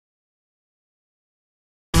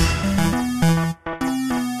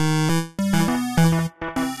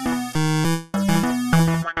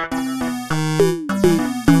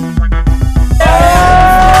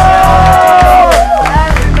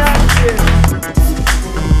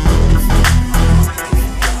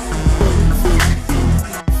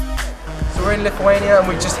Lithuania and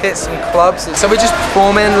we just hit some clubs. So we're just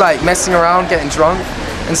performing, like messing around, getting drunk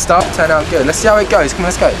and stuff. Turn out good. Let's see how it goes. Come on,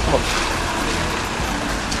 let's go. Come on.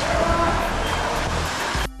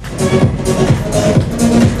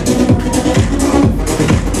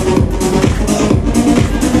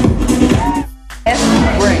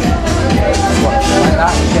 Bring. Watch. Like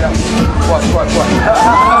that. Get up. Watch. Watch.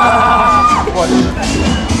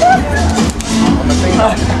 On the finger.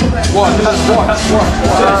 Watch.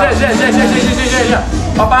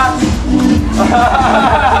 Papa.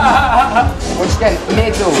 Watch again.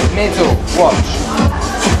 Middle. Watch.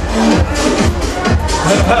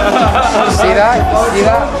 See that?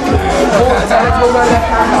 Tell it to hold my left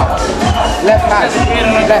hand up. Left hand.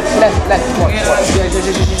 Left. Watch.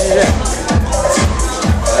 Yeah.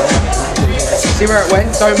 See where it went?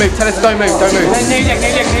 Don't move. Tell us don't move. Don't move.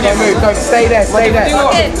 Don't stay there. See where it went?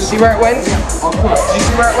 Did you see where it went? Did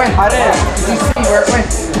you see where it went?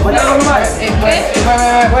 Wait.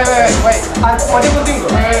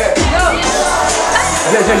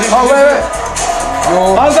 Oh, wait.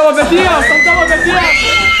 Estamos metidos.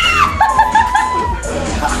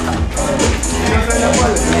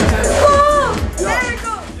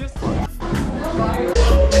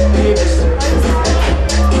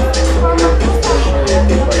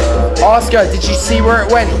 Ask her, did you see where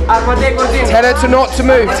it went? Tell her to not to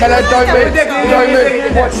move. Tell her don't move.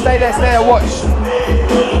 Watch, stay there, watch.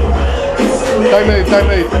 Don't move.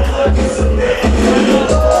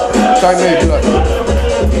 Look.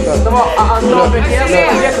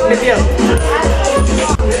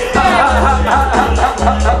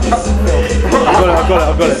 I've got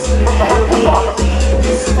it.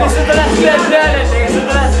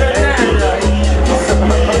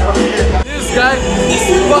 This guy is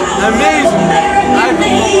fucking amazing.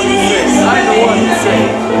 I don't know what to say.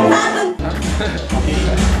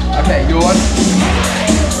 Okay, you on?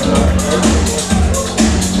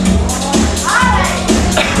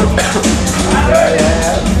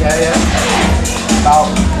 Yeah. About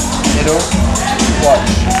middle. Watch.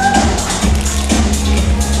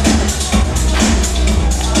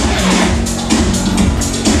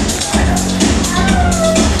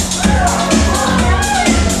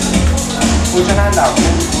 Put your hand out.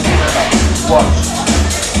 Watch.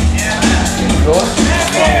 Yours?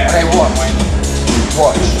 Okay, watch.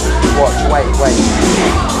 Wait.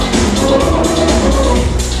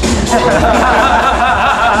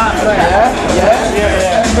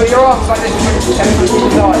 Yeah. Put your arms like this.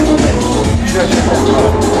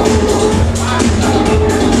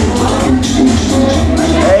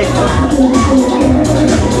 Hey.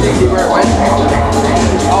 See where it went?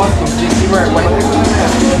 Ask him, do you see where it went?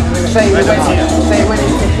 Say it when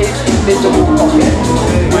it's his invisible pocket.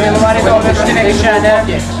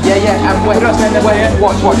 Yeah, and watch.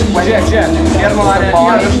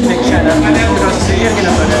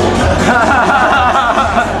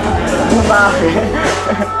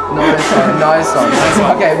 Nice one.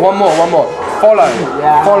 Okay, one more. Follow.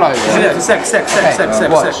 Sex.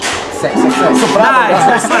 Watch. Sex.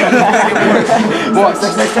 Watch.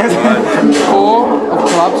 4 of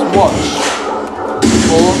clubs. Watch.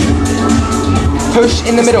 4. Push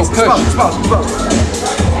in the middle. Push.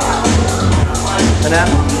 And then.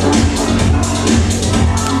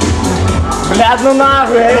 Блядь, ну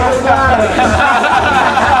нахуй!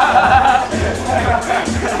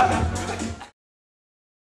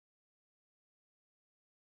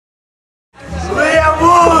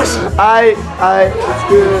 It's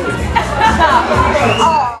good.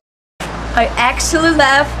 I actually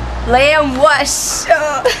love Liam Walsh.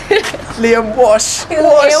 Liam Walsh.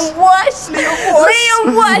 Liam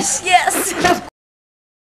Walsh, yes.